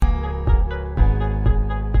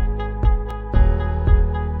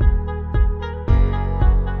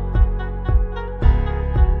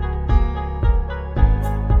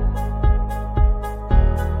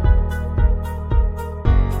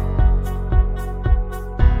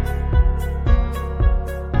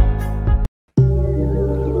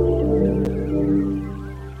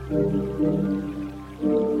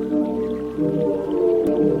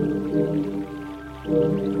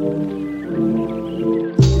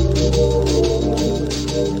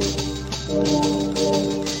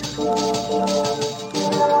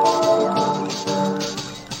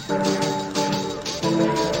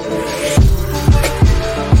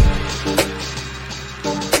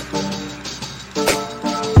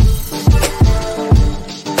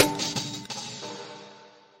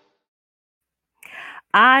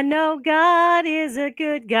I know God is a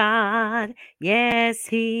good God. Yes,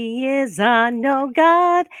 He is. I know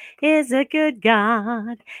God is a good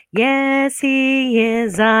God. Yes, He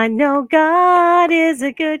is. I know God is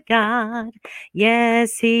a good God.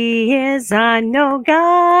 Yes, He is. I know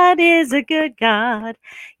God is a good God.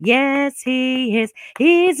 Yes, He is.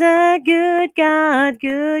 He's a good God,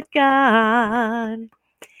 good God.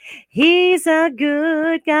 He's a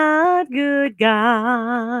good God, good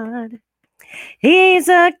God. He's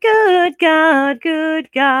a good God, good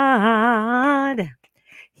God.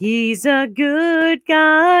 He's a good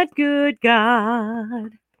God, good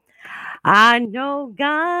God. I know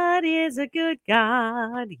God is a good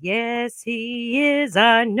God. Yes, He is.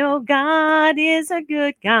 I know God is a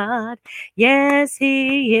good God. Yes,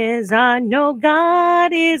 He is. I know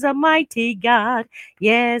God is a mighty God.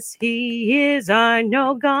 Yes, He is. I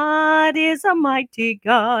know God is a mighty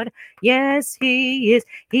God. Yes, He is.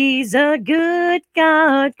 He's a good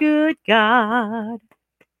God, good God.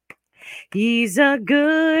 He's a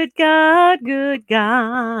good God, good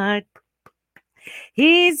God.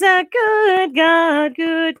 He's a good God,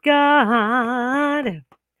 good God.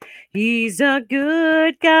 He's a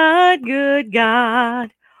good God, good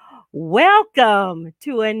God. Welcome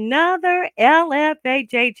to another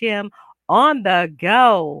LFHHM on the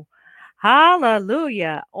go.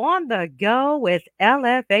 Hallelujah. On the go with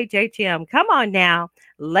LFHHM. Come on now.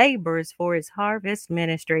 Labors for His Harvest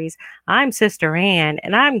Ministries. I'm Sister Ann,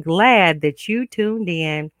 and I'm glad that you tuned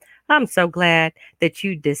in. I'm so glad that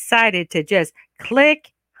you decided to just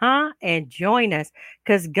click, and join us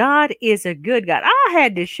because God is a good God. I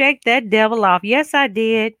had to shake that devil off. Yes, I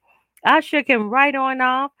did. I shook him right on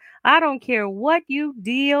off. I don't care what you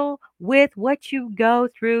deal with, what you go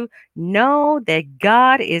through. Know that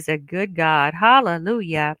God is a good God.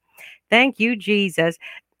 Hallelujah. Thank you, Jesus.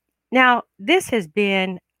 Now, this has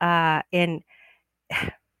been in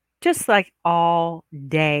just like all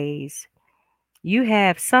days. You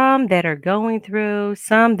have some that are going through,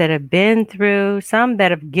 some that have been through, some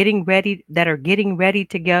that are getting ready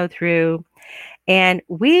to go through. And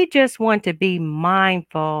we just want to be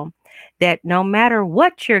mindful that no matter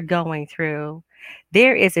what you're going through,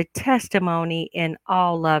 there is a testimony in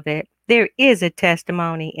all of it. There is a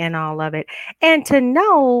testimony in all of it. And to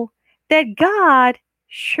know that God,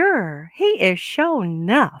 sure, He is sure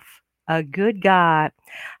enough a good God.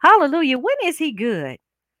 Hallelujah. When is He good?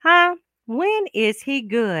 Huh? When is He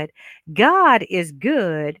good? God is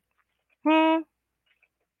good, hmm,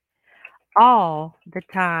 all the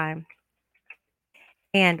time.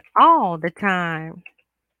 And all the time,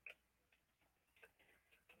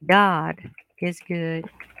 God is good.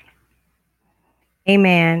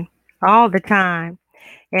 Amen. All the time.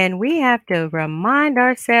 And we have to remind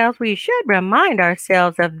ourselves, we should remind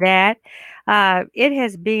ourselves of that. It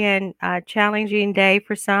has been a challenging day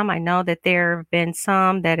for some. I know that there have been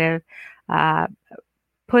some that have uh,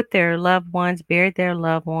 put their loved ones, buried their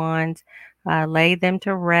loved ones, laid them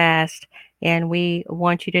to rest. And we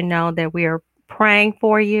want you to know that we are praying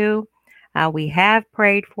for you. We have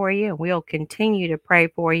prayed for you, and we'll continue to pray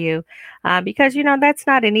for you because, that's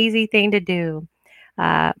not an easy thing to do.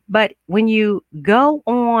 But when you go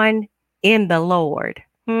on in the Lord,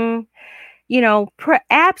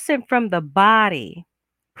 absent from the body,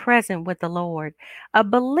 present with the Lord, a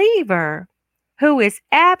believer who is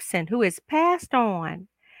absent, who is passed on,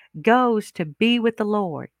 goes to be with the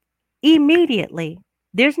Lord immediately.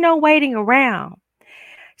 There's no waiting around.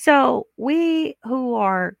 So we who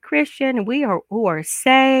are Christian, who are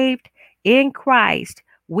saved in Christ,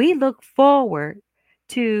 we look forward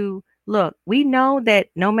to we know that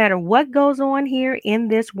no matter what goes on here in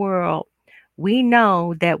this world, we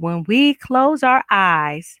know that when we close our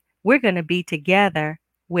eyes, we're going to be together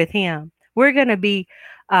with Him. We're going to be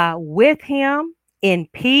with Him in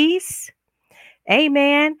peace.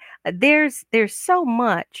 Amen. There's so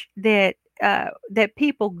much that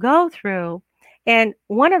people go through, and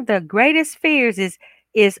one of the greatest fears is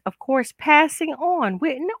of course passing on.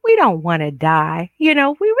 We don't want to die. We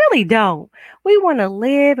really don't. We want to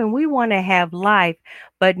live and we want to have life.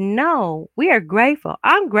 But no, we are grateful.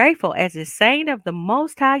 I'm grateful as a saint of the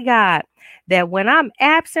Most High God that when I'm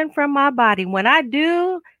absent from my body, when I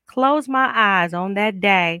do close my eyes on that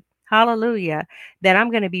day, hallelujah, that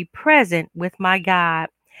I'm going to be present with my God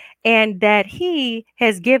and that He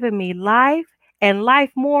has given me life and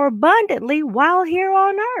life more abundantly while here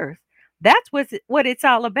on earth. That's what it's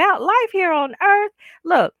all about. Life here on earth.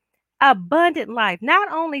 Look, abundant life.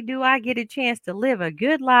 Not only do I get a chance to live a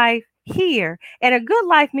good life here, and a good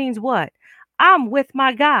life means what? I'm with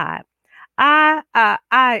my God.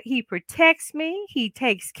 He protects me. He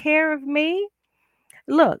takes care of me.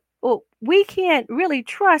 Look, we can't really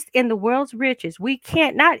trust in the world's riches. We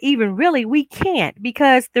can't, not even really, we can't,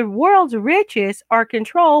 because the world's riches are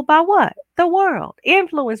controlled by what? The world,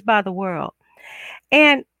 influenced by the world.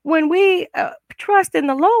 And when we trust in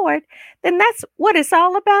the Lord, then that's what it's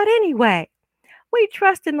all about anyway. We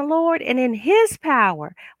trust in the Lord and in His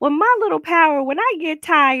power. When my little power, when I get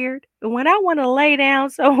tired, when I want to lay down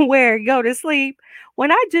somewhere and go to sleep,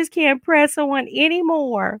 when I just can't press on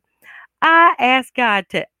anymore, I ask God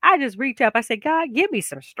to, I just reach up. I say, God, give me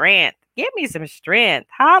some strength. Give me some strength.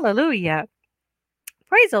 Hallelujah.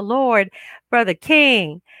 Praise the Lord, Brother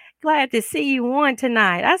King. Glad to see you on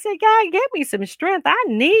tonight. I said, God, give me some strength. I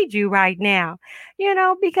need you right now,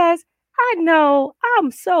 because I know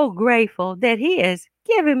I'm so grateful that He has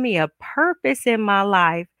given me a purpose in my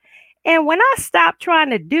life. And when I stop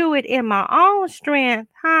trying to do it in my own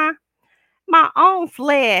strength, my own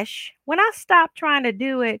flesh, when I stop trying to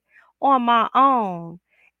do it on my own,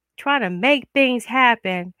 trying to make things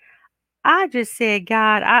happen, I just said,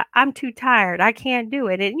 God, I'm too tired. I can't do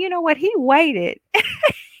it. And you know what? He waited.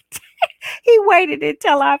 He waited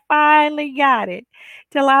until I finally got it,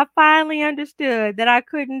 till I finally understood that I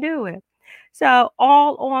couldn't do it. So,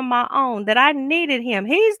 all on my own, that I needed Him.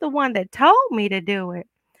 He's the one that told me to do it.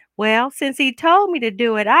 Well, since He told me to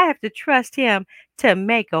do it, I have to trust Him to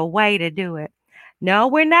make a way to do it. No,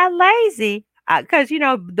 we're not lazy. Because,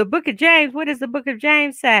 the book of James, what does the book of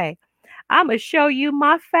James say? I'm going to show you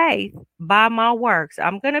my faith by my works.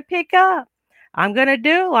 I'm going to pick up. I'm going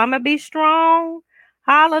to be strong.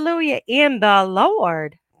 Hallelujah. In the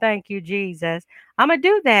Lord. Thank you, Jesus. I'm going to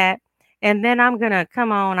do that. And then I'm going to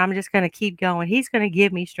come on. I'm just going to keep going. He's going to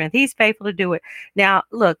give me strength. He's faithful to do it. Now,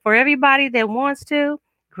 look, for everybody that wants to,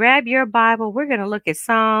 grab your Bible. We're going to look at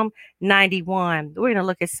Psalm 91. We're going to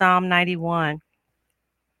look at Psalm 91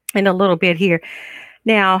 in a little bit here.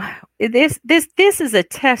 Now, this is a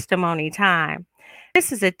testimony time.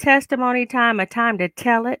 This is a testimony time, a time to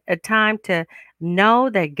tell it, a time to know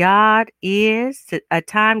that God is, a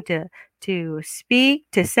time to speak,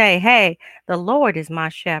 to say, hey, the Lord is my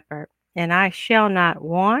shepherd, and I shall not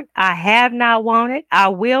want. I have not wanted. I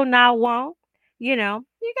will not want. You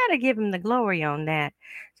got to give Him the glory on that.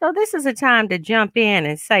 So this is a time to jump in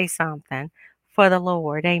and say something for the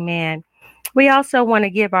Lord. Amen. We also want to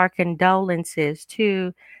give our condolences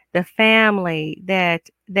to the family that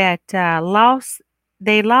lost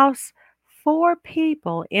 4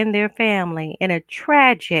 people in their family in a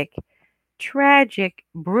tragic,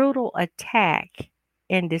 brutal attack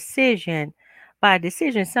and decision by a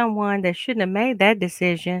decision someone that shouldn't have made that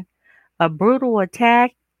decision. A brutal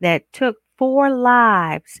attack that took 4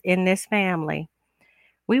 lives in this family.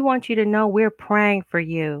 We want you to know we're praying for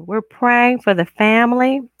you. We're praying for the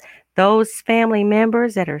family, those family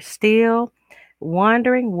members that are still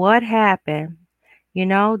wondering what happened.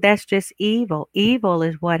 That's just evil. Evil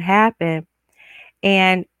is what happened.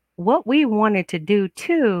 And what we wanted to do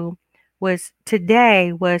too was to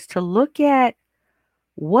look at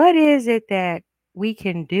what is it that we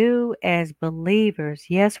can do as believers.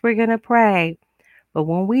 Yes, we're going to pray, but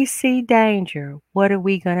when we see danger, what are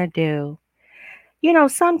we going to do?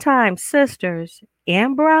 Sometimes sisters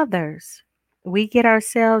and brothers, we get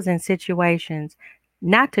ourselves in situations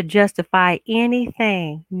not to justify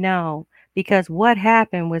anything. No, because what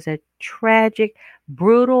happened was a tragic,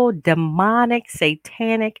 brutal, demonic,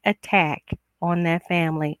 satanic attack on that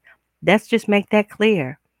family. Let's just make that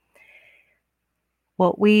clear.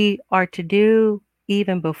 What we are to do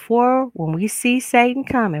even before, when we see Satan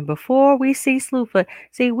coming, before we see Slewfoot,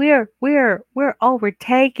 see, we're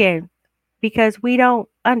overtaken because we don't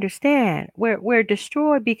understand. We're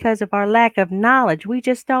destroyed because of our lack of knowledge. We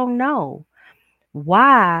just don't know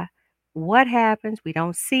why, what happens. We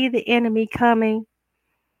don't see the enemy coming.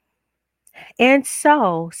 And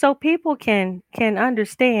so people can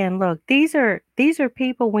understand, look, these are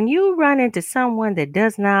people, when you run into someone that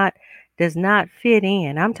does not fit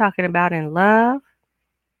in. I'm talking about in love.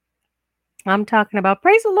 I'm talking about,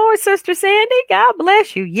 praise the Lord, Sister Sandy. God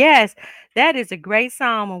bless you. Yes, that is a great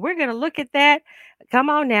psalm. And we're going to look at that. Come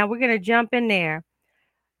on now. We're going to jump in there.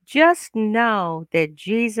 Just know that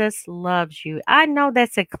Jesus loves you. I know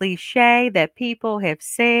that's a cliche that people have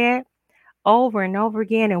said over and over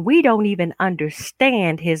again, and we don't even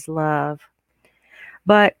understand His love.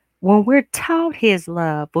 But when we're taught His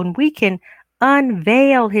love, when we can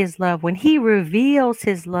unveil His love, when He reveals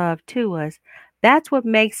His love to us, that's what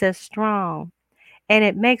makes us strong. And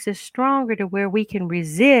it makes us stronger to where we can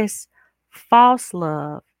resist false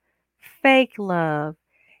love, fake love,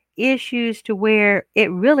 issues to where it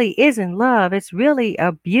really isn't love. It's really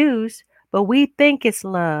abuse, but we think it's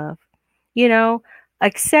love.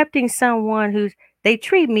 Accepting someone who's They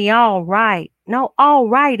treat me all right. No, all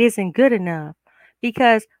right isn't good enough,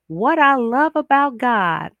 because what I love about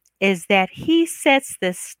God is that He sets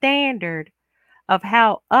the standard of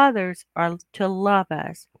how others are to love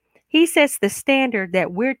us. He sets the standard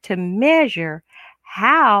that we're to measure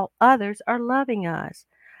how others are loving us.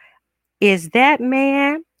 Is that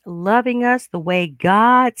man loving us the way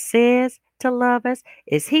God says to love us?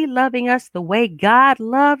 Is he loving us the way God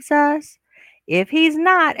loves us? If he's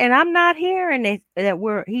not, and I'm not hearing it,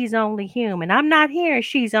 that he's only human. I'm not hearing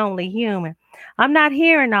she's only human. I'm not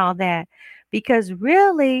hearing all that, because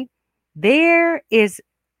really there is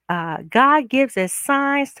God gives us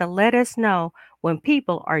signs to let us know when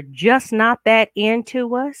people are just not that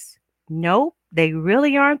into us. Nope, they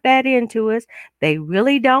really aren't that into us. They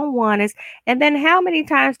really don't want us. And then how many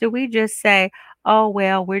times do we just say, oh,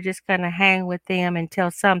 well, we're just going to hang with them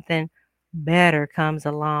until something better comes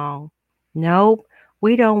along? Nope,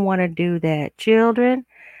 we don't want to do that. Children,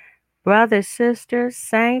 brothers, sisters,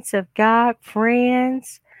 saints of God,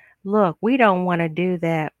 friends, look, we don't want to do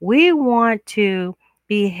that. We want to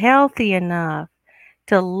be healthy enough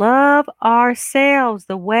to love ourselves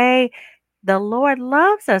the way the Lord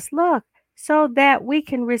loves us. Look, so that we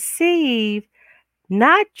can receive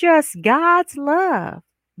not just God's love,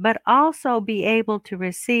 but also be able to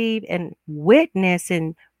receive and witness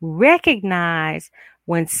and recognize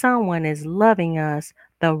when someone is loving us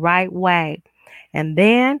the right way. And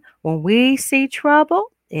then when we see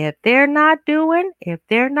trouble, if they're not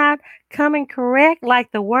coming correct,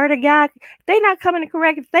 like the word of God, if they're not coming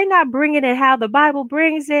correct, if they're not bringing it how the Bible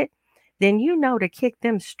brings it, then you know to kick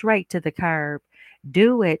them straight to the curb.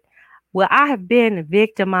 Do it. Well, I have been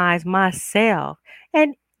victimized myself,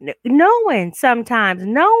 and knowing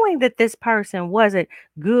that this person wasn't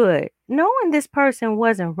good, knowing this person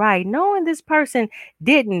wasn't right, knowing this person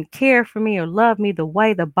didn't care for me or love me the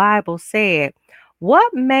way the Bible said.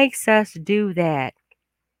 What makes us do that?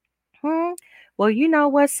 Hmm. Well, you know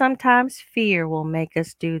what? Sometimes fear will make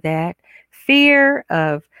us do that. Fear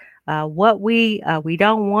of what we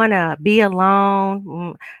don't want to be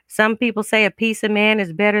alone. Some people say a piece of man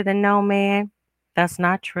is better than no man. That's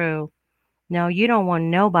not true. No, you don't want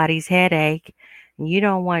nobody's headache. You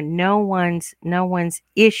don't want no one's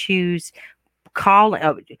issues calling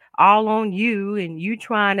all on you, and you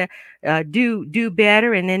trying to do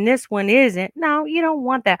better, and then this one isn't. No, you don't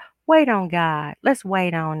want that. Wait on God. Let's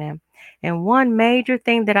wait on him. And one major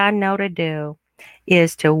thing that I know to do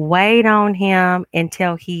is to wait on him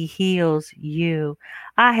until he heals you.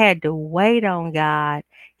 I had to wait on God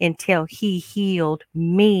until he healed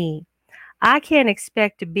me. I can't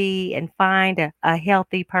expect to be and find a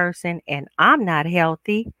healthy person and I'm not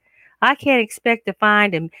healthy. I can't expect to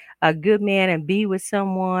find a good man and be with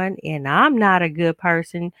someone and I'm not a good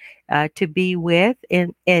person to be with,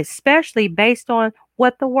 and especially based on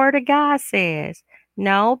what the Word of God says.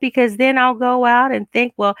 No, because then I'll go out and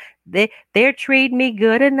think, well, they're treating me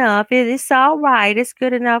good enough. It's all right. It's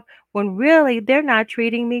good enough, when really they're not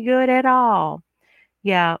treating me good at all.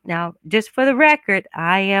 Yeah, now just for the record,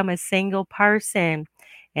 I am a single person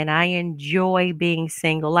and I enjoy being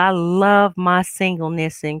single. I love my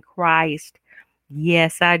singleness in Christ.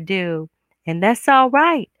 Yes, I do. And that's all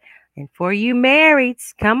right. And for you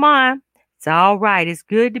marrieds, come on. It's all right. It's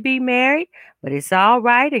good to be married, but it's all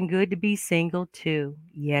right and good to be single too.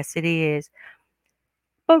 Yes, it is.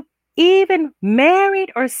 But even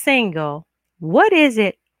married or single, what is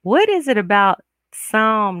it? What is it about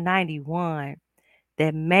Psalm 91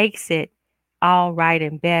 that makes it all right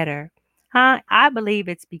and better? I believe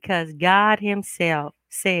it's because God Himself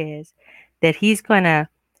says that His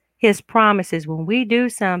promises, when we do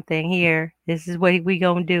something here, this is what we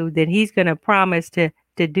gonna do, that He's gonna promise to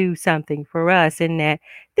do something for us, and that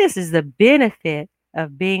this is the benefit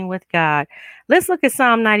of being with God. Let's look at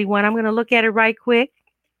Psalm 91. I'm gonna look at it right quick.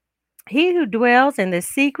 He who dwells in the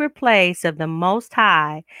secret place of the Most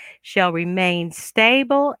High shall remain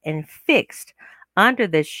stable and fixed under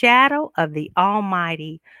the shadow of the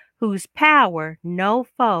Almighty, whose power no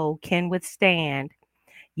foe can withstand.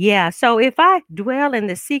 Yeah, so if I dwell in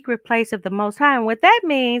the secret place of the Most High, and what that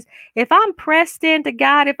means, if I'm pressed into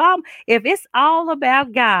God, if it's all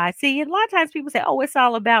about God. See, a lot of times people say, "Oh, it's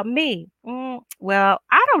all about me." Well,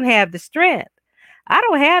 I don't have the strength. I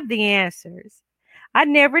don't have the answers. I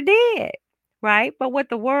never did. Right? But what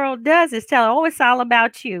the world does is tell, "Oh, it's all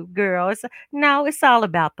about you, girl." No, it's all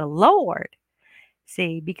about the Lord.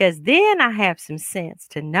 See, because then I have some sense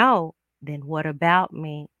to know, then what about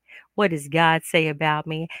me? What does God say about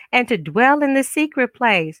me? And to dwell in the secret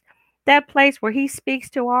place, that place where He speaks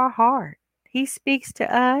to our heart. He speaks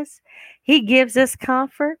to us. He gives us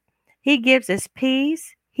comfort. He gives us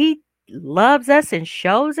peace. loves us and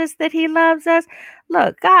shows us that he loves us.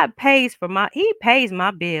 Look, God he pays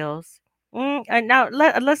my bills. And now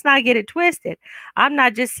let's not get it twisted. I'm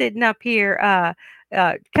not just sitting up here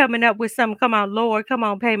coming up with some, come on, Lord, come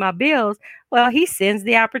on, pay my bills. Well, he sends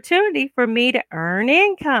the opportunity for me to earn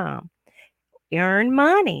income, earn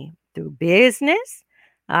money through business,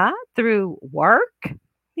 through work.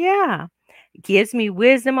 Yeah. Gives me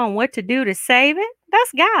wisdom on what to do to save it.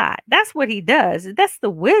 That's God. That's what he does. That's the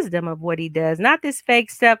wisdom of what he does, not this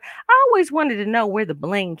fake stuff. I always wanted to know where the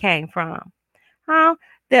bling came from. Huh?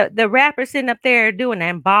 The rapper sitting up there doing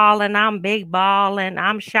that balling, I'm big balling,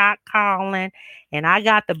 I'm shot calling, and I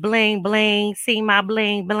got the bling bling, see my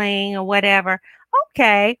bling bling or whatever.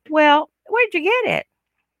 Okay, well, where'd you get it?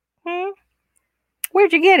 Hmm?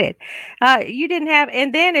 Where'd you get it? You didn't have,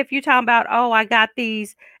 and then if you're talking about, oh, I got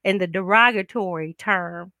these in the derogatory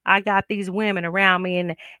term, I got these women around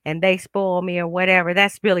me and they spoil me or whatever.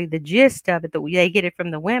 That's really the gist of it. That they get it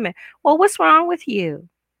from the women. Well, what's wrong with you?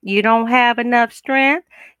 You don't have enough strength.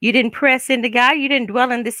 You didn't press into God. You didn't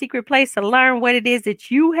dwell in the secret place to learn what it is that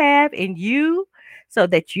you have in you, so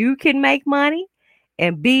that you can make money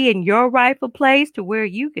and be in your rightful place to where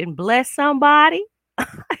you can bless somebody.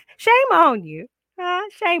 Shame on you.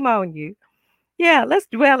 Shame on you. Yeah, let's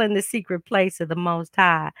dwell in the secret place of the Most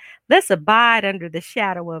High. Let's abide under the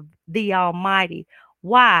shadow of the Almighty.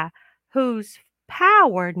 Why? Whose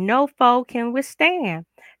power no foe can withstand.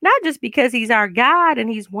 Not just because he's our God and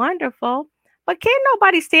he's wonderful, but can't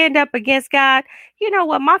nobody stand up against God? You know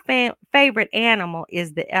what? My favorite animal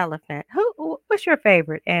is the elephant. What's your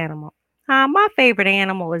favorite animal? My favorite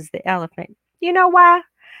animal is the elephant. You know why?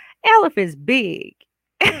 Elephants big.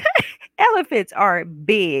 Elephants are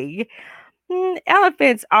big.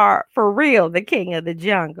 Elephants are for real the king of the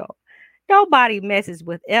jungle. Nobody messes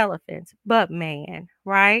with elephants but man,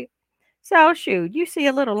 right? So shoot, you see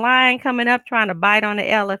a little lion coming up trying to bite on the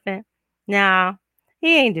elephant. Nah,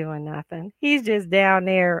 he ain't doing nothing. He's just down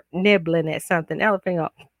there nibbling at something. Elephant go,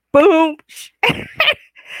 boom.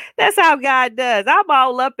 That's how God does. I'm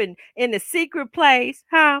all up in the secret place,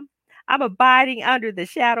 huh? I'm abiding under the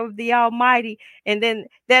shadow of the Almighty, and then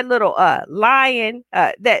that little lion,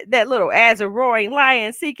 that little as a roaring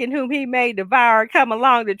lion seeking whom he may devour, come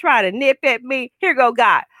along to try to nip at me. Here go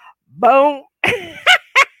God, boom,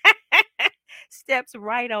 steps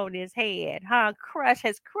right on his head, huh?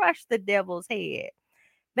 Has crushed the devil's head.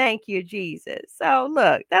 Thank you, Jesus. So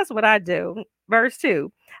look, that's what I do. Verse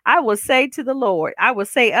 2, I will say to the Lord, I will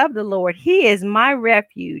say of the Lord, he is my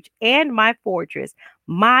refuge and my fortress,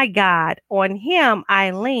 my God. On him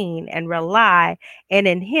I lean and rely, and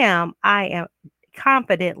in him I am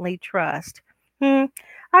confidently trust. Hmm.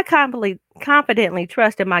 I confidently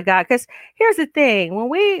trust in my God. Because here's the thing: when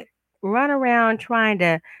we run around trying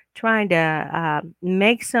to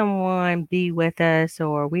make someone be with us,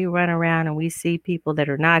 or we run around and we see people that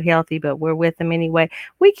are not healthy, but we're with them anyway,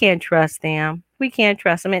 we can't trust them. We can't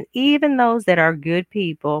trust them. And even those that are good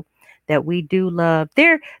people that we do love,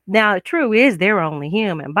 they're now true is they're only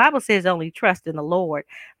human. Bible says only trust in the Lord,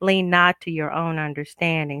 lean not to your own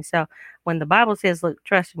understanding. So when the Bible says look,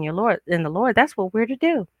 trust in the Lord, that's what we're to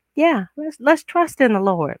do. Yeah, let's trust in the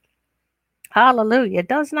Lord. Hallelujah. It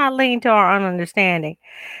does not lean to our own understanding,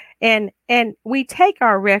 and we take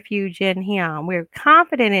our refuge in him. We're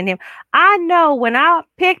confident in him. I know when I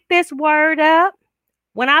pick this word up,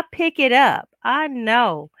 when I pick it up, I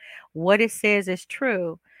know what it says is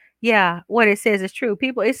true. Yeah, what it says is true.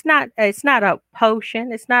 People, it's not a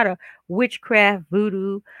potion, it's not a witchcraft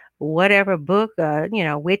voodoo whatever book,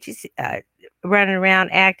 witches running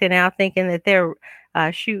around acting out thinking that they're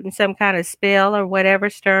shooting some kind of spell or whatever,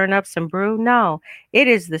 stirring up some brew. No, it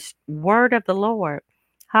is the word of the Lord.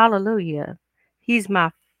 Hallelujah. He's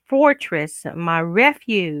my fortress, my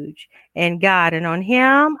refuge in God, and on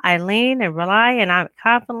him I lean and rely, and I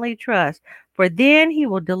confidently trust. For then he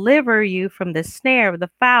will deliver you from the snare of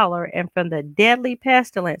the fowler and from the deadly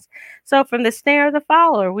pestilence. So, from the snare of the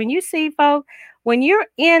fowler, when you see folk, when you're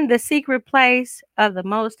in the secret place of the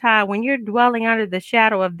Most High, when you're dwelling under the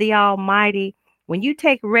shadow of the Almighty, when you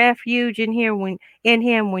take refuge in here, when in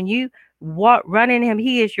Him, when you run in Him,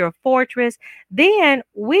 He is your fortress. Then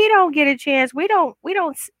we don't get a chance. We don't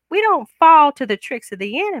fall to the tricks of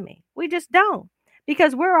the enemy. We just don't,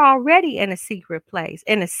 because we're already in a secret place,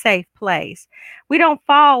 in a safe place. We don't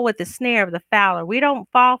fall with the snare of the fowler. We don't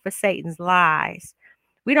fall for Satan's lies.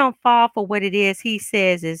 We don't fall for what it is he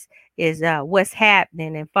says is what's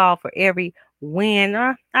happening, and fall for every wind.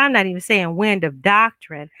 I'm not even saying wind of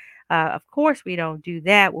doctrine. Of course, we don't do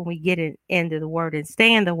that when we get into the word and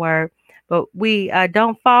stay in the word, but we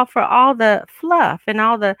don't fall for all the fluff and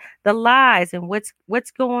all the lies and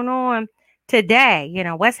what's going on today.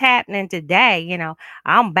 What's happening today.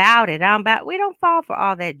 I'm about it. We don't fall for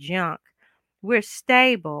all that junk. We're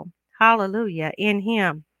stable. Hallelujah in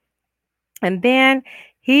him. And then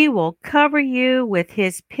he will cover you with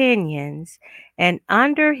his pinions, and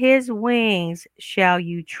under his wings shall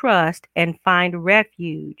you trust and find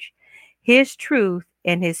refuge. His truth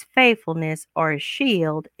and his faithfulness are a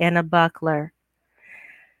shield and a buckler.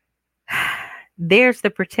 There's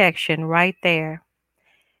the protection right there.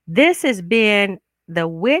 This has been the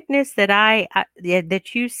witness that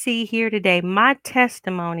that you see here today. My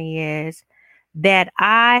testimony is that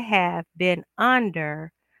I have been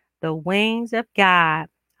under the wings of God.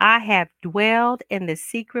 I have dwelled in the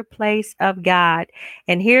secret place of God.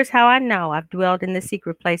 And here's how I know I've dwelled in the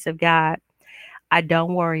secret place of God. I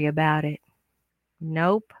don't worry about it.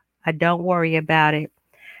 Nope, I don't worry about it.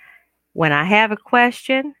 When I have a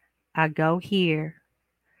question, I go here.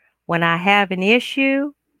 When I have an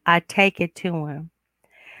issue, I take it to him.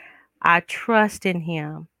 I trust in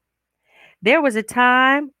him. There was a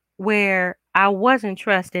time where I wasn't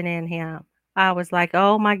trusting in him. I was like,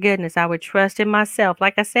 oh my goodness, I would trust in myself.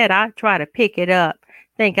 Like I said, I try to pick it up,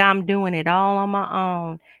 think I'm doing it all on my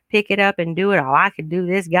own, pick it up and do it. Oh, I could do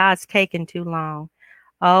this. God's taking too long.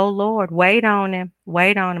 Oh Lord, wait on him.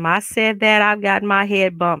 Wait on him. I said that. I've gotten my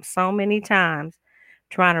head bumped so many times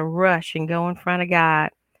trying to rush and go in front of God.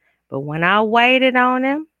 But when I waited on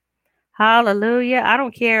him, hallelujah, I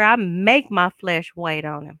don't care. I make my flesh wait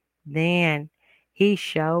on him. Then he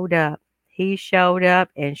showed up. He showed up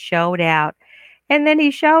and showed out. And then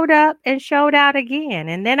he showed up and showed out again.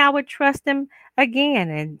 And then I would trust him again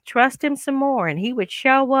and trust him some more. And he would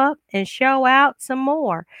show up and show out some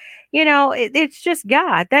more. It's just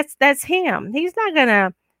God. That's him. He's not going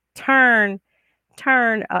to turn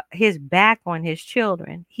his back on his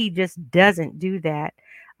children. He just doesn't do that.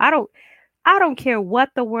 I don't care what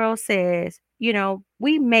the world says.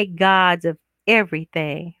 We make gods of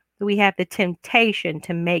everything. We have the temptation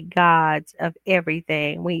to make gods of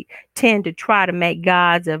everything. We tend to try to make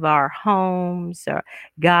gods of our homes or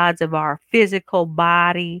gods of our physical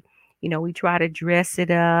body. We try to dress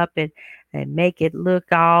it up and make it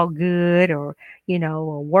look all good or, a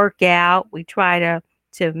workout. We try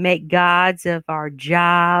to make gods of our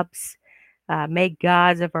jobs, make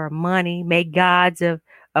gods of our money, make gods of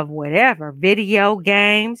whatever, video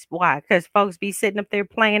games. Why? Because folks be sitting up there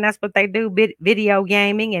playing. That's what they do, video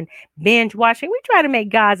gaming and binge watching. We try to make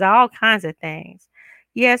gods of all kinds of things.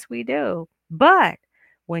 Yes, we do. But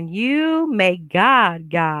when you make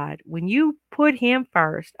God, when you put him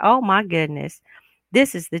first, oh my goodness,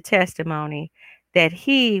 this is the testimony that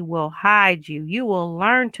he will hide you. You will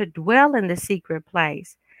learn to dwell in the secret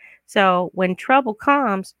place. So when trouble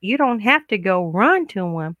comes, you don't have to go run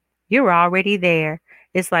to him. You're already there.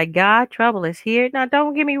 It's like, God, trouble is here. Now,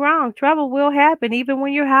 don't get me wrong. Trouble will happen even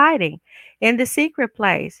when you're hiding in the secret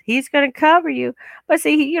place. He's going to cover you. But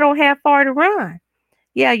see, you don't have far to run.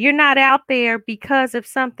 Yeah, you're not out there because of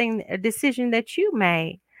a decision that you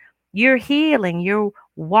made. You're healing. You're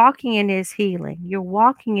walking in his healing. You're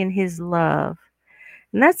walking in his love.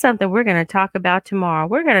 And that's something we're going to talk about tomorrow.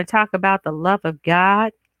 We're going to talk about the love of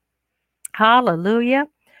God. Hallelujah.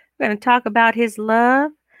 We're going to talk about his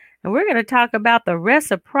love. And we're going to talk about the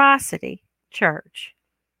reciprocity church.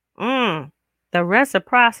 The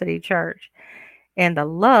reciprocity church and the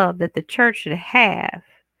love that the church should have.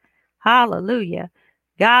 Hallelujah.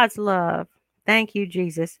 God's love. Thank you,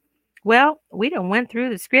 Jesus. Well, we done went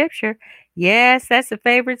through the scripture. Yes, that's a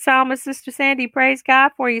favorite psalm of Sister Sandy. Praise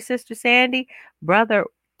God for you, Sister Sandy. Brother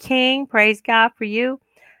King, praise God for you.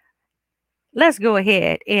 Let's go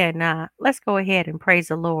ahead and praise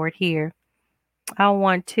the Lord here. I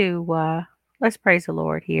want to let's praise the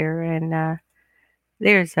Lord here, and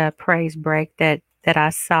there's a praise break that I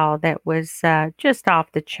saw that was just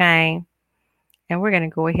off the chain, and we're going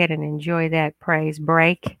to go ahead and enjoy that praise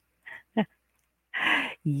break.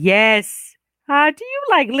 Yes, do you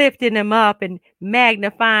like lifting him up and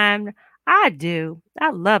magnifying? I do. I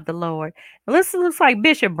love the Lord. Now, this looks like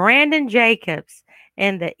Bishop Brandon Jacobs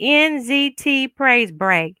and the NZT praise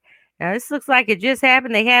break. Now this looks like it just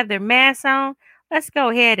happened. They have their masks on. Let's go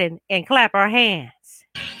ahead and clap our hands.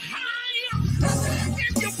 Higher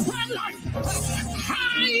in your prayer life,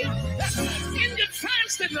 higher in your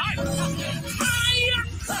fasted life, higher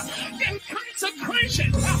in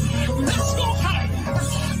consecration. Let's go higher.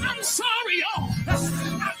 I'm sorry, y'all.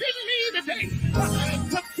 I didn't mean today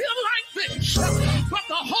to feel like this, but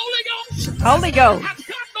the Holy Ghost has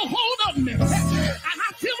got the hold of me, and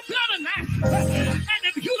I feel better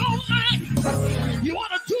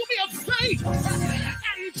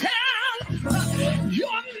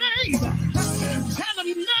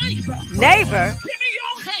Neighbor, give me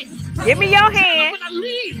your hand. give me your hand. When I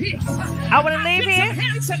leave here, I want to leave get here. some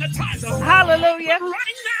hand sanitizer. Hallelujah. But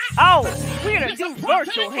right now, Oh, we're going to it's do a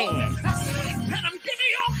prophetic virtual hand. moment. Tell them, give me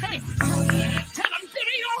your hand. Tell them, give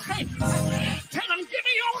me your hand. Tell them, give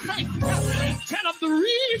me your hand. Tell them the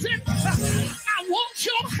reason I want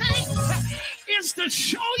your hand is to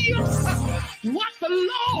show you what the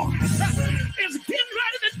Lord is getting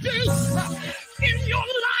ready to do in your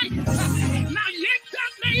life. Now yank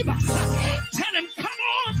that neighbor. Tell him, come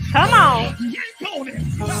on. Come on. Yank on it.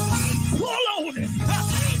 Pull on it.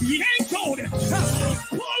 Yank on it.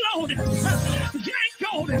 Pull on it. Yank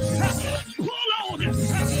on it. Pull on it.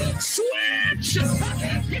 Switch.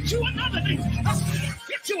 Get you another neighbor.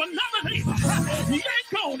 Get you another neighbor.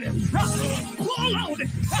 Yank on it. Pull on it.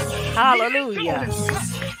 Hallelujah.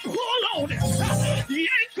 Pull on it.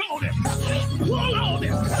 Yank on it. Pull on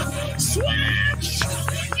it. Switch.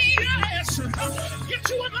 Yes. Get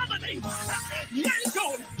you another neighbor. Yank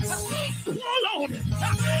on it. Pull on it.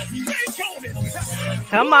 Yank on it.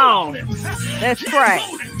 Come on. Let's pray.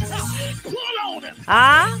 Pull on it.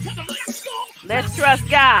 Huh? Let's go. Let's trust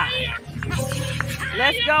God.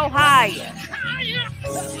 Let's go higher.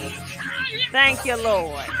 Thank you,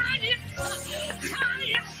 Lord.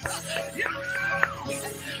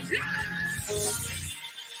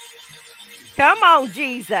 Come on,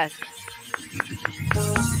 Jesus.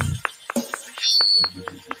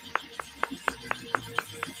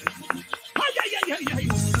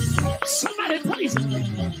 Somebody praise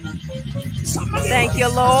him. Somebody Thank you,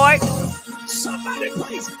 Lord. Somebody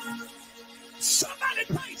praise him. Somebody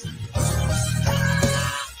praise him.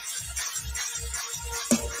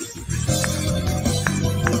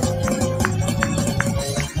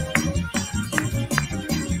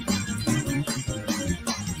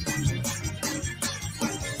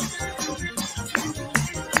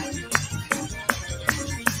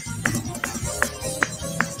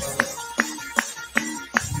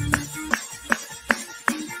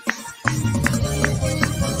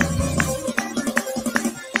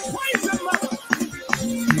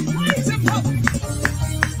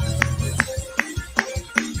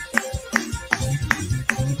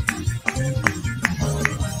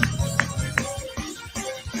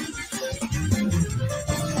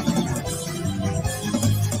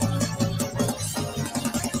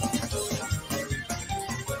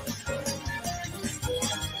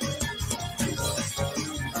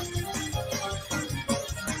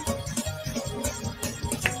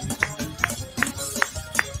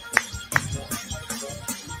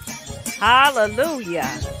 Hallelujah.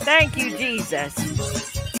 Thank you, Jesus.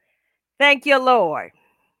 Thank you, Lord.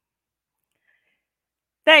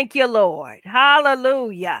 Thank you, Lord.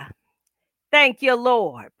 Hallelujah. Thank you,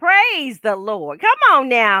 Lord. Praise the Lord. Come on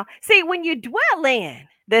now. See, when you dwell in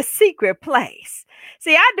the secret place,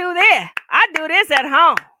 see, I do this. I do this at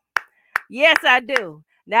home. Yes, I do.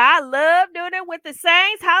 Now, I love doing it with the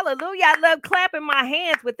saints. Hallelujah. I love clapping my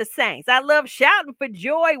hands with the saints. I love shouting for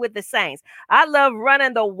joy with the saints. I love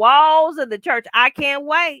running the walls of the church. I can't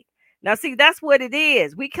wait. Now, see, that's what it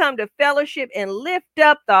is. We come to fellowship and lift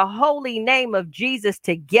up the holy name of Jesus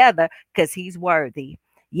together because he's worthy.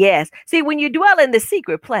 Yes. See, when you dwell in the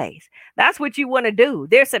secret place, that's what you want to do.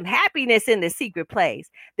 There's some happiness in the secret place.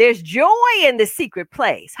 There's joy in the secret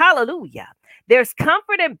place. Hallelujah. There's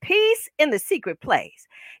comfort and peace in the secret place.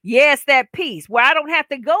 Yes, that peace where I don't have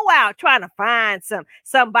to go out trying to find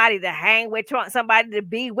somebody to hang with, somebody to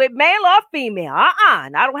be with, male or female. I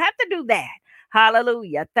don't have to do that.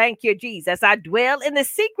 Hallelujah. Thank you, Jesus. I dwell in the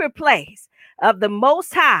secret place of the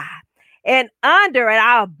Most High and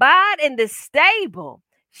I abide in the stable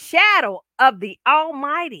shadow of the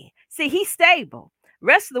Almighty. See, he's stable.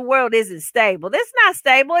 Rest of the world isn't stable. It's not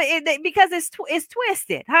stable because it's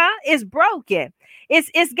twisted, huh? It's broken. It's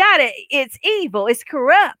evil. It's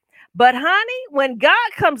corrupt. But honey, when God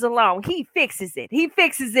comes along, he fixes it. He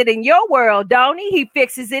fixes it in your world, don't he? He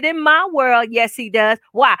fixes it in my world. Yes, he does.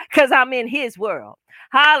 Why? Because I'm in his world.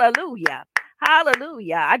 Hallelujah.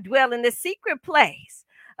 Hallelujah. I dwell in the secret place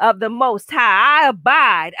of the Most High. I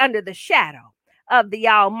abide under the shadow of the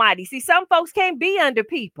Almighty. See, some folks can't be under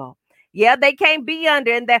people. Yeah, they can't be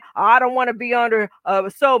under, and that I don't want to be under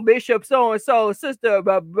bishop, so-and-so, sister,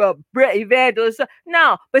 evangelist.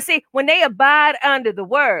 No, but see, when they abide under the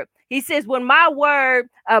word, he says, when my word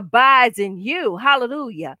abides in you,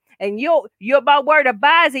 hallelujah, and your my word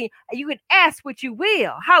abides in you, you can ask what you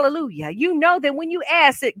will, hallelujah. You know that when you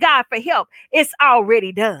ask it, God for help, it's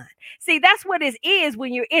already done. See, that's what it is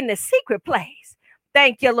when you're in the secret place.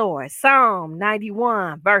 Thank you, Lord. Psalm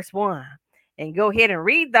 91, verse 1. And go ahead and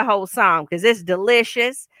read the whole psalm because it's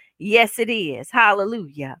delicious. Yes, it is.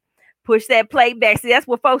 Hallelujah. Push that plate back. See, that's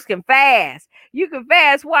what folks can fast. You can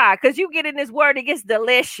fast. Why? Because you get in this word, it gets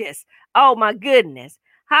delicious. Oh my goodness.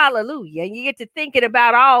 Hallelujah. And you get to thinking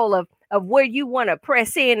about all of where you want to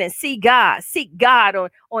press in and seek God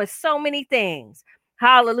on so many things.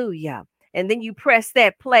 Hallelujah. And then you press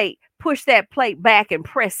that plate, push that plate back and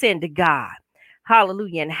press into God.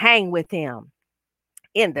 Hallelujah. And hang with him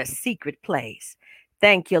in the secret place.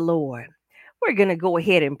 Thank you, Lord. We're going to go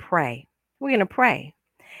ahead and pray. We're going to pray.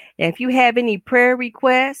 And if you have any prayer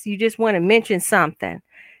requests, you just want to mention something.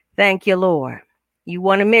 Thank you, Lord. You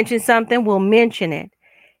want to mention something, we'll mention it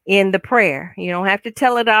in the prayer. You don't have to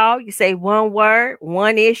tell it all. You say one word,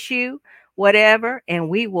 one issue, whatever, and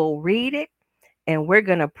we will read it and we're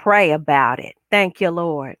going to pray about it. Thank you,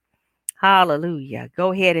 Lord. Hallelujah.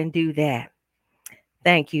 Go ahead and do that.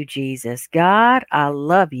 Thank you, Jesus. God, I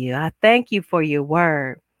love you. I thank you for your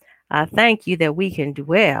word. I thank you that we can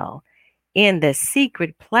dwell in the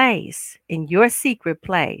secret place, in your secret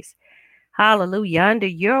place. Hallelujah. Under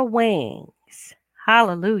your wings.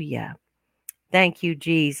 Hallelujah. Thank you,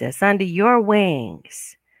 Jesus. Under your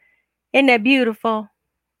wings. Isn't that beautiful?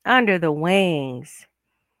 Under the wings.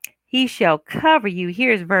 He shall cover you.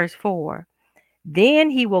 Here's verse 4. Then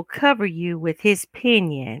he will cover you with his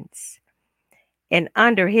pinions, and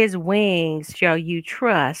under his wings shall you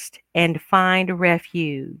trust and find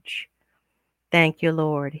refuge. Thank you,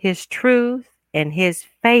 Lord. His truth and his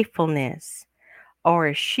faithfulness are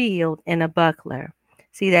a shield and a buckler.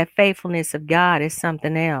 See, that faithfulness of God is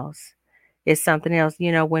something else. It's something else.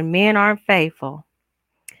 You know, when men aren't faithful,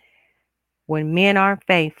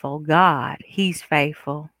 God, he's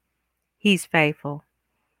faithful. He's faithful.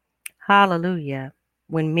 Hallelujah.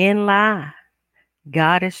 When men lie,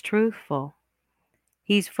 God is truthful.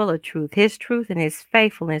 He's full of truth. His truth and his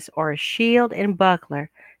faithfulness are a shield and buckler.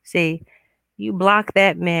 See, you block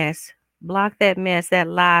that mess. Block that mess, that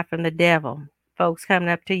lie from the devil. Folks coming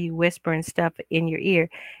up to you whispering stuff in your ear.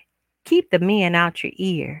 Keep the men out your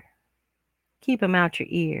ear. Keep them out your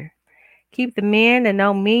ear. Keep the men that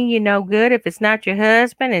don't mean you no good. If it's not your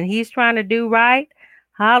husband and he's trying to do right,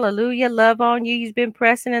 hallelujah, love on you. He's been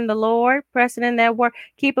pressing in the Lord, pressing in that word.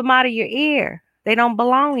 Keep them out of your ear. They don't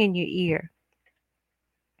belong in your ear.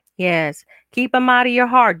 Yes, keep them out of your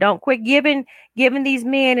heart. Don't quit giving these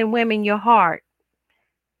men and women your heart.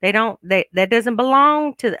 That doesn't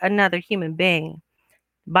belong to another human being.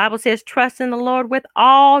 The Bible says, trust in the Lord with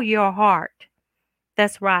all your heart.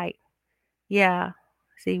 That's right. Yeah.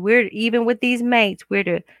 See, we're even with these mates, we're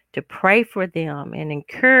to pray for them and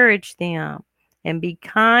encourage them and be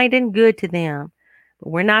kind and good to them. But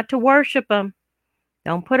we're not to worship them.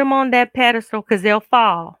 Don't put them on that pedestal because they'll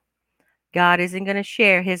fall. God isn't going to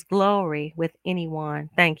share his glory with anyone.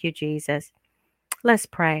 Thank you, Jesus. Let's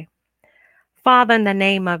pray. Father, in the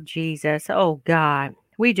name of Jesus, oh God,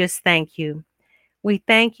 we just thank you. We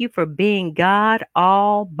thank you for being God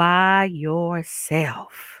all by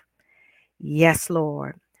yourself. Yes,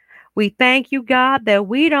 Lord. We thank you, God, that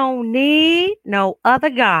we don't need no other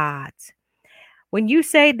gods. When you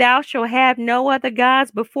say thou shalt have no other gods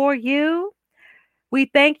before you, we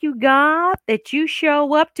thank you, God, that you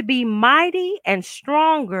show up to be mighty and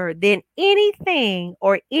stronger than anything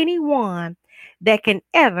or anyone that can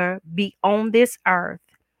ever be on this earth.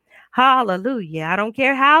 Hallelujah. I don't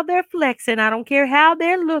care how they're flexing. I don't care how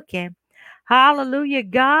they're looking. Hallelujah.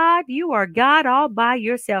 God, you are God all by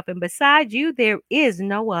yourself. And besides you, there is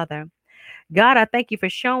no other. God, I thank you for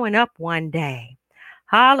showing up one day.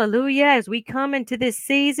 Hallelujah. As we come into this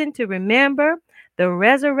season to remember the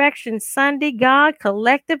Resurrection Sunday, God,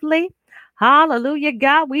 collectively. Hallelujah.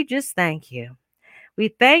 God, we just thank you. We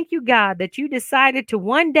thank you, God, that you decided to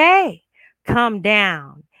one day come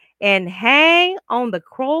down and hang on the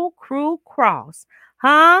cruel cross,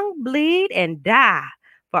 hung, bleed, and die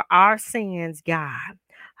for our sins, God.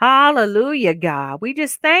 Hallelujah, God. We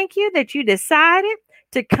just thank you that you decided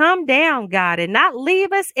to come down, God, and not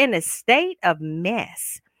leave us in a state of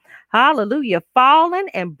mess. Hallelujah, fallen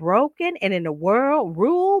and broken and in a world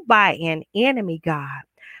ruled by an enemy, God.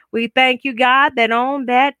 We thank you, God, that on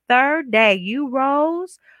that third day you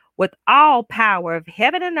rose with all power of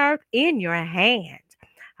heaven and earth in your hand.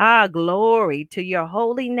 Ah, glory to your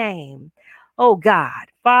holy name. Oh God,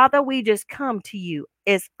 Father, we just come to you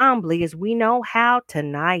as humbly as we know how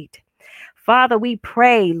tonight. Father, we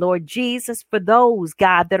pray, Lord Jesus, for those,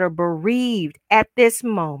 God, that are bereaved at this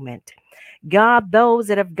moment. God, those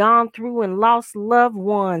that have gone through and lost loved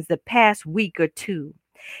ones the past week or two.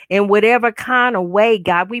 In whatever kind of way,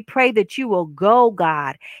 God, we pray that you will go,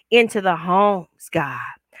 God, into the homes, God.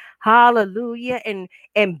 Hallelujah.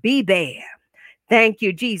 And be there. Thank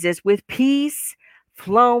you, Jesus, with peace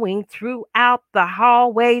flowing throughout the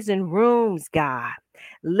hallways and rooms, God,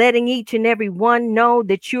 letting each and every one know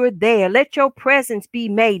that you're there. Let your presence be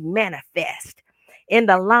made manifest in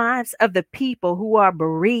the lives of the people who are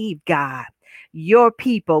bereaved, God, your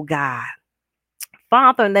people, God.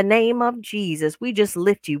 Father, in the name of Jesus, we just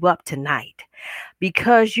lift you up tonight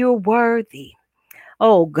because you're worthy.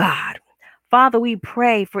 Oh God. Father, we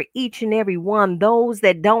pray for each and every one, those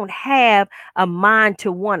that don't have a mind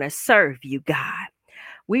to want to serve you, God.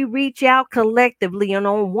 We reach out collectively and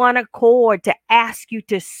on one accord to ask you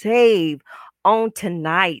to save on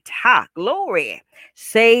tonight. Ha, glory.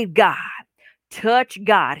 Save God. Touch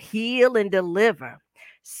God. Heal and deliver.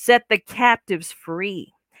 Set the captives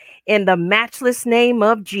free in the matchless name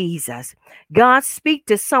of Jesus. God, speak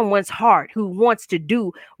to someone's heart who wants to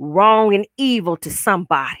do wrong and evil to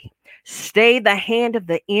somebody. Stay the hand of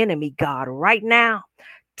the enemy, God, right now.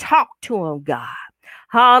 Talk to him, God.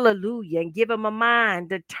 Hallelujah. And give him a mind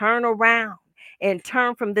to turn around and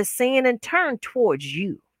turn from the sin and turn towards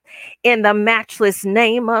you in the matchless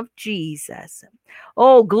name of Jesus.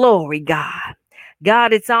 Oh, glory, God.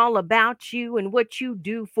 God, it's all about you and what you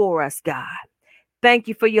do for us, God. Thank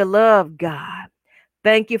you for your love, God.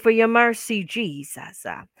 Thank you for your mercy, Jesus.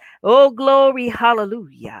 Oh, glory,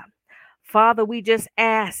 hallelujah. Father, we just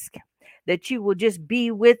ask that you will just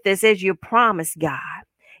be with us as you promised, God.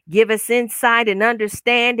 Give us insight and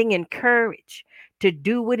understanding and courage to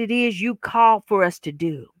do what it is you call for us to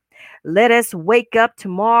do. Let us wake up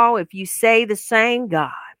tomorrow if you say the same,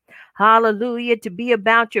 God. Hallelujah, to be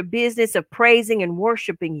about your business of praising and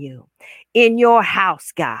worshiping you in your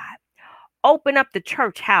house, God. Open up the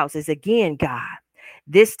church houses again, God.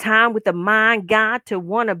 This time with the mind, God, to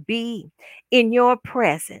want to be in your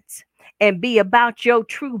presence and be about your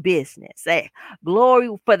true business. Glory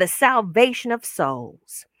for the salvation of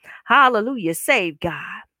souls. Hallelujah. Save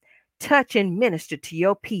God. Touch and minister to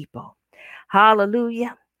your people.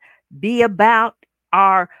 Hallelujah. Be about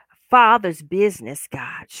our Father's business,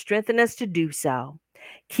 God. Strengthen us to do so.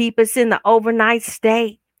 Keep us in the overnight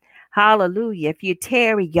state. Hallelujah. If you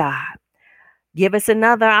tarry, God, give us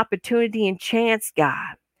another opportunity and chance,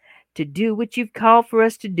 God, to do what you've called for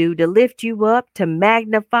us to do, to lift you up, to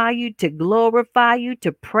magnify you, to glorify you,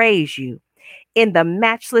 to praise you in the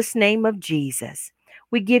matchless name of Jesus.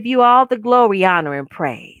 We give you all the glory, honor, and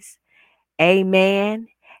praise. Amen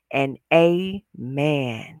and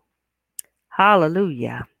amen.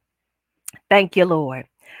 Hallelujah. Thank you, Lord.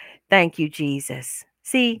 Thank you, Jesus.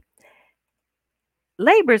 See,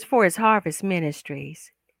 Labors for His Harvest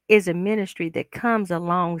Ministries is a ministry that comes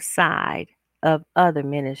alongside of other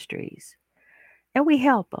ministries, and we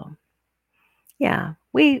help them. Yeah,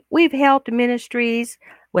 we've helped ministries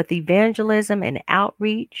with evangelism and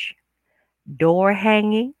outreach, door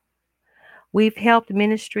hanging. We've helped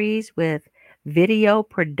ministries with video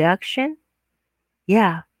production.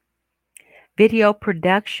 Yeah, video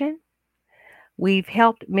production. We've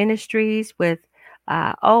helped ministries with,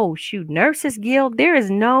 Nurses Guild. There is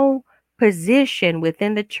no position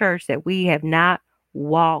within the church that we have not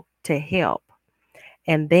walked to help.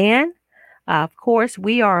 And then, of course,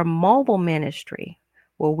 we are a mobile ministry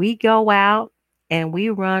where we go out and we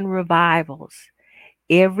run revivals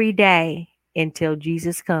every day until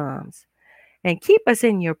Jesus comes. And keep us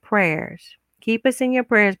in your prayers. Keep us in your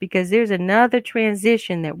prayers because there's another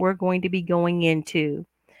transition that we're going to be going into,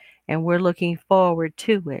 and we're looking forward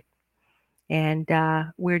to it. And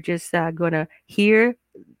we're just going to hear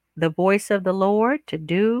the voice of the Lord to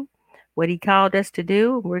do what he called us to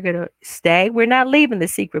do. We're going to stay. We're not leaving the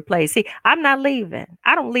secret place. See, I'm not leaving.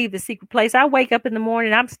 I don't leave the secret place. I wake up in the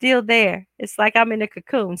morning. I'm still there. It's like I'm in a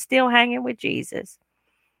cocoon, still hanging with Jesus.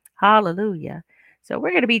 Hallelujah. So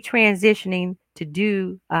we're going to be transitioning to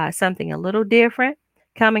do something a little different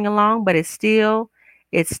coming along, but it's still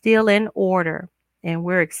in order, and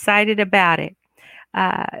we're excited about it.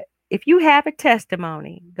 If you have a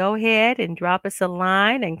testimony, go ahead and drop us a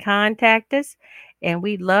line and contact us, and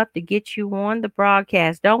we'd love to get you on the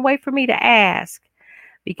broadcast. Don't wait for me to ask,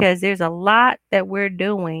 because there's a lot that we're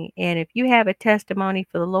doing, and if you have a testimony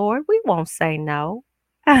for the Lord, we won't say no.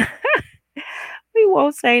 We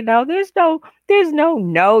won't say no. There's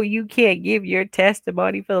no, you can't give your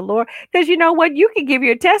testimony for the Lord. Because you know what? You can give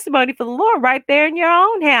your testimony for the Lord right there in your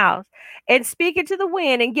own house and speak it to the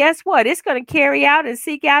wind. And guess what? It's going to carry out and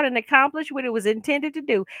seek out and accomplish what it was intended to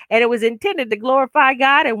do. And it was intended to glorify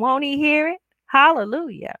God, and won't he hear it?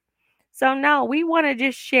 Hallelujah. So no, we want to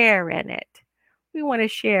just share in it. We want to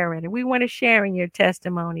share in it. We want to share in your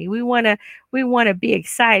testimony. We want to be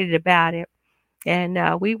excited about it.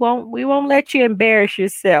 And we won't let you embarrass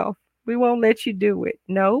yourself. We won't let you do it.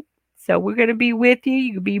 Nope. So we're going to be with you.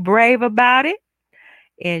 You can be brave about it.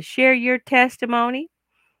 and share your testimony.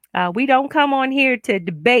 We don't come on here to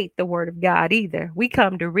debate the Word of God either. We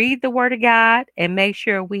come to read the Word of God and make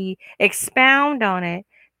sure we expound on it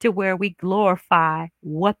to where we glorify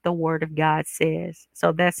what the Word of God says.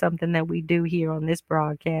 So that's something that we do here on this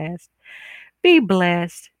broadcast. Be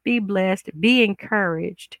blessed. Be blessed. Be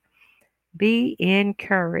encouraged. Be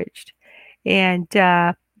encouraged. And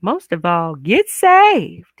most of all, get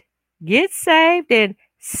saved. Get saved and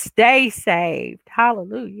stay saved.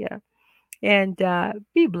 Hallelujah. And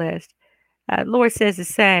be blessed. Lord says the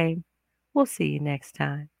same. We'll see you next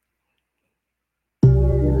time.